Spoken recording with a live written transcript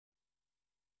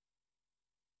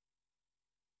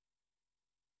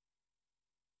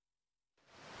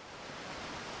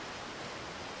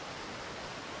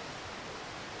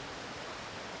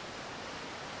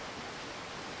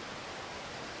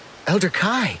Elder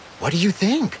Kai, what do you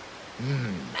think?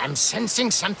 I'm sensing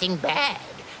something bad.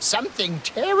 Something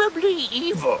terribly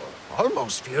evil.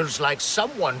 Almost feels like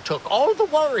someone took all the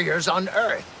warriors on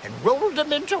Earth and rolled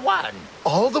them into one.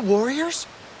 All the warriors?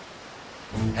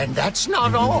 And that's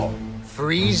not all.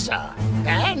 Frieza,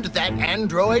 and that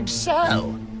android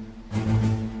Cell.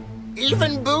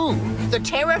 Even Boo, the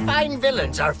terrifying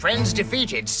villains our friends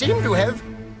defeated, seem to have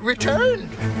returned.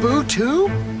 Boo too?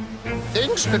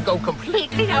 Things could go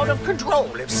completely out of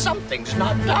control if something's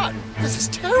not done. This is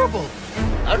terrible.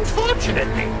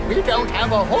 Unfortunately, we don't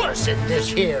have a horse in this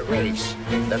here race.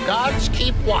 The gods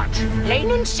keep watch,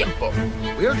 plain and simple.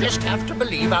 We'll just have to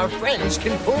believe our friends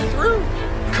can pull through.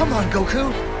 Come on,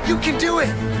 Goku. You can do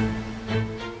it.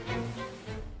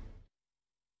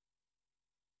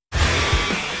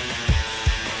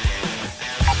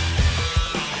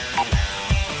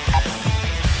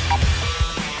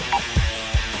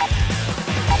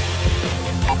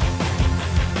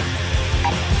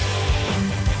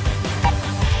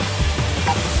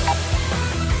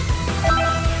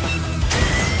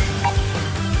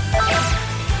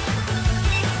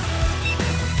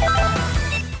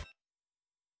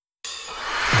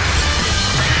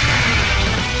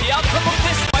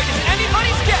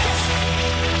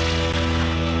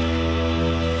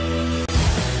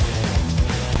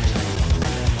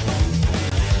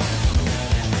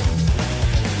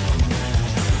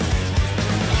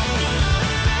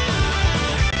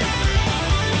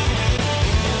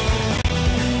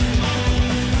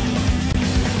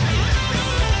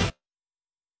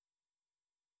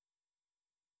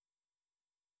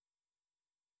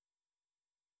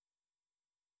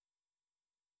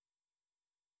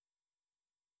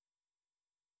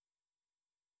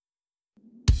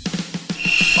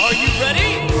 Are you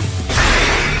ready?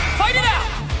 Fight it out!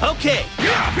 Okay,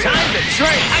 time to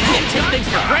train. I can't take things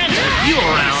for granted with you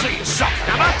around.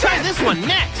 How about try this one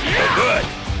next? Go good.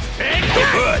 Go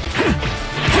good.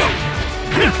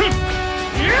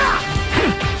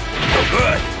 Go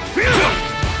good. Good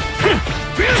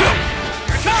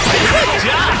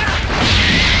job!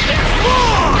 There's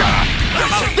more! How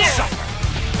about this?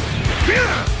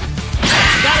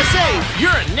 Gotta say,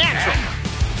 you're a natural.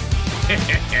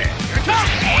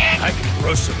 I can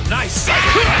grow some nice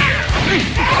Saibaman here.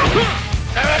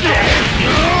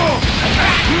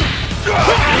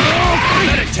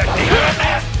 Better technique.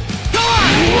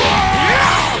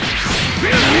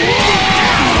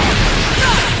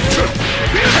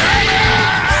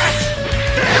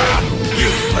 You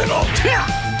little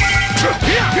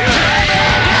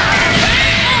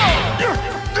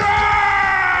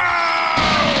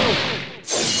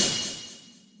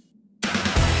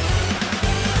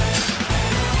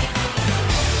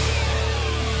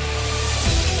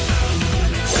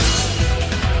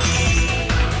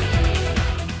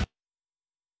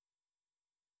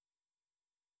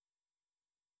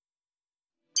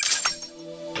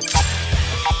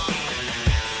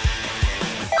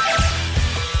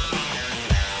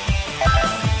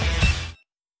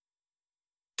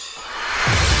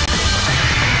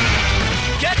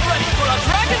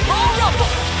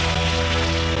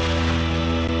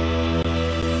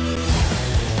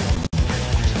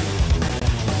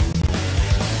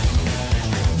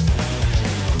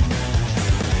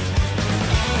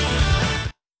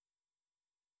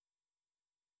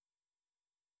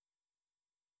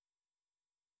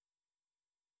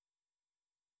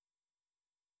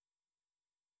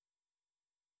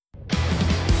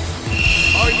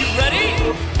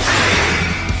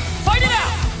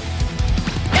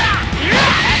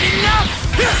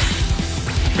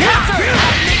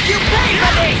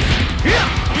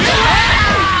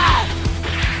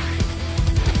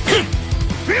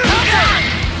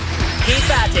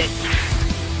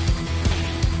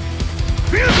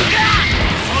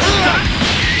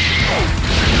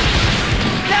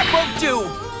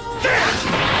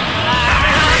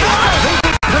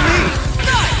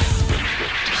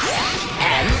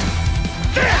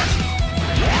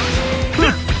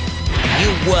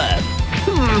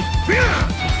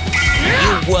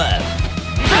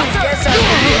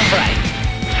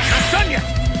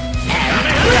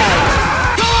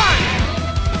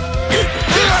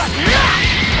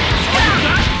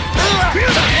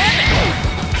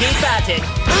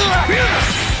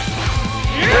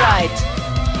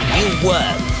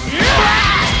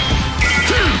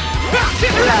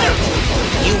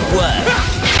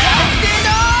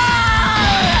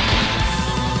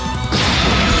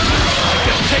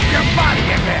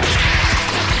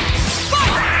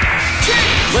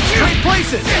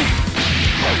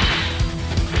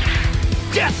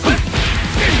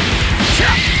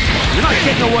You're not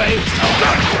getting away.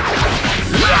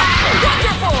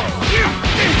 Wonderful!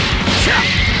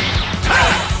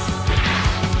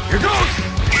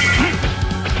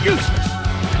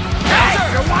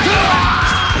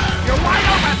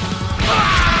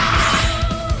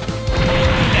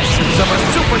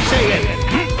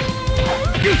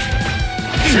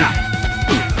 You're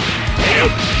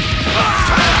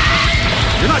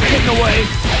not getting away!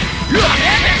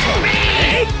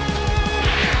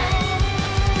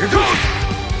 Here goes!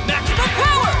 Maximum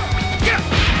power!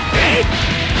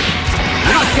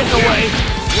 You're not getting away!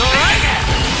 You alright?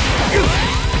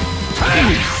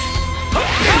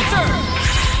 Counter!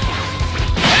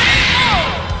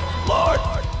 Lord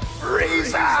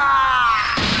Frieza!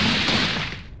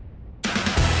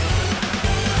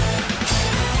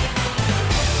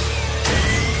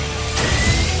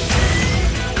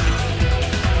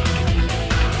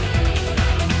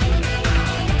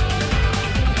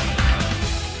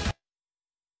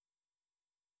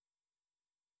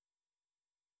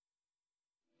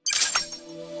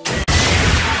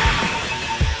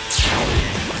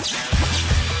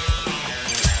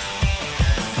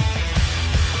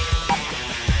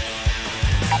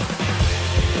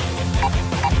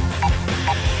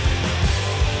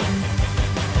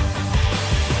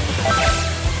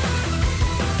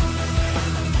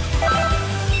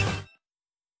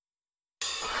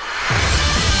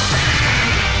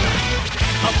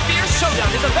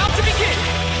 Showdown is about to begin!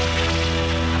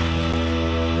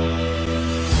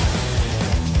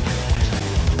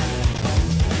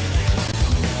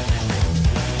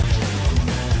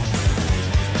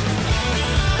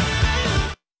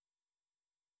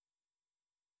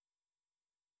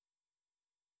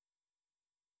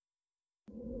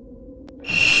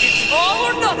 It's all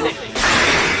or nothing!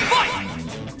 Fight!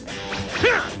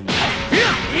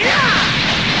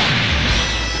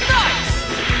 Nice!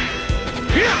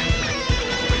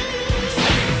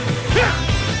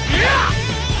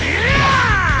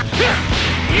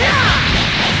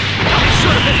 I'll be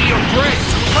sure to visit your grave!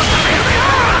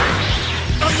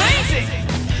 Amazing!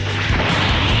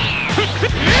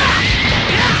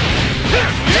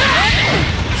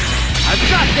 I've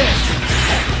got this!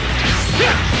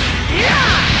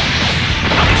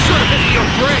 I'll be sure to visit your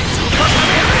grave!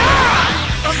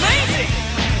 Amazing!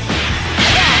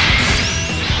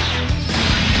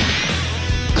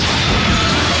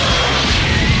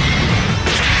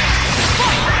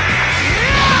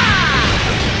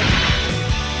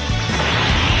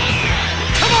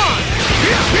 Come on!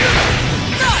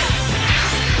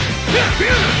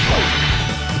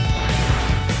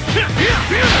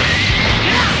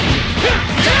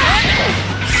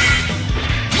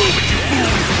 Move it, you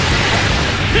fool!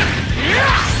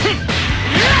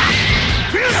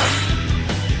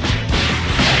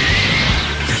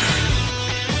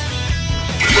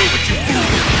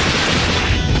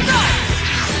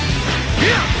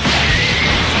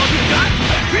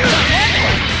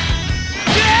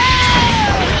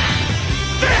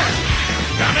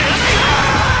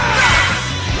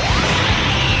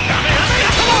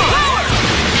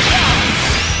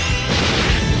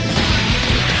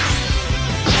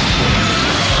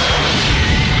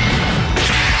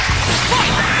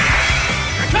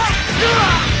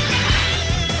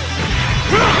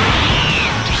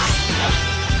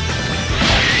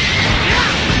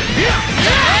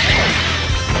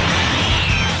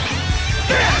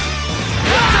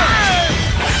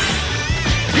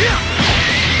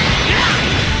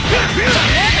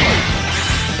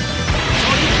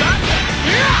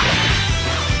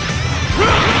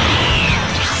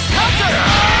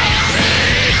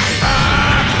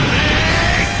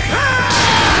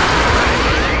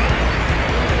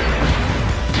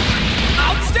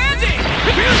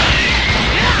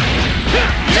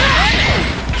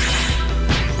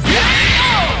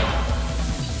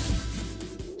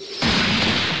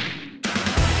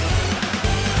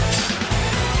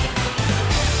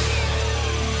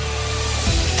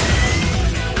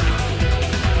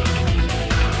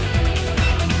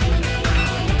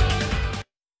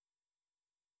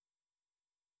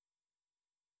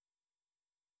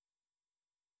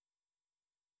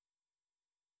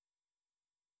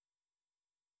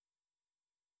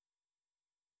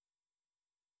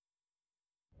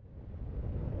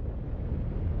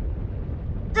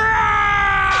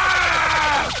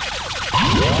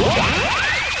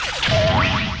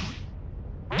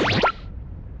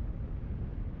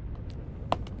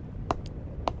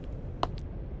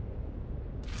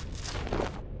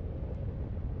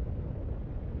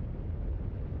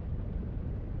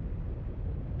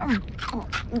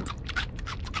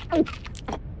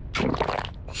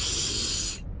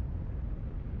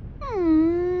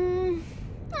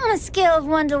 On a scale of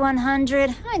 1 to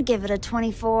 100, I'd give it a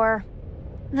 24.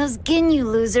 Those Ginyu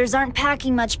losers aren't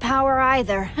packing much power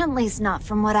either, at least not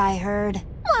from what I heard.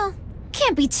 Well,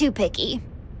 can't be too picky.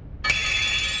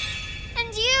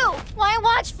 And you, why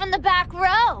watch from the back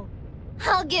row?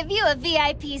 I'll give you a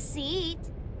VIP seat.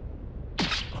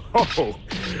 Oh,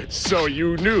 So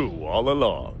you knew all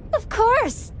along. Of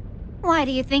course. Why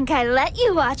do you think I let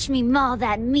you watch me maul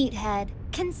that meathead?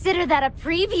 Consider that a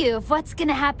preview of what's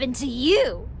gonna happen to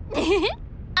you.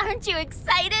 Aren't you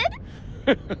excited?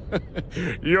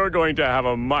 You're going to have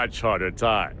a much harder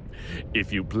time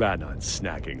if you plan on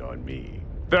snacking on me.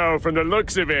 Though, from the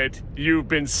looks of it, you've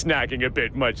been snacking a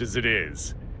bit much as it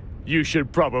is. You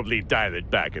should probably dial it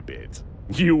back a bit.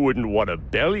 You wouldn't want a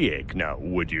bellyache now,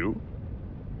 would you?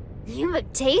 You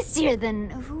look tastier than...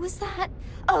 who was that?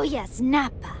 Oh yes,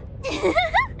 Nappa.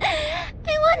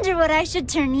 I wonder what I should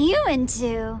turn you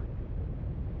into.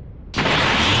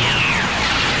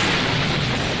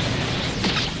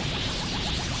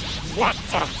 What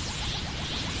the?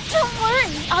 Don't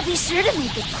worry, I'll be sure to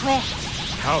make it quick.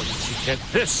 How did you get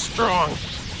this strong?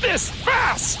 This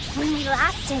fast? When we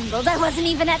last tangled, I wasn't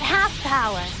even at half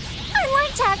power. I'd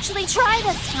like to actually try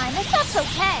this time, if that's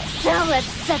okay. So let's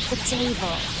set the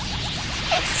table.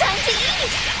 It's time to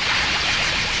eat!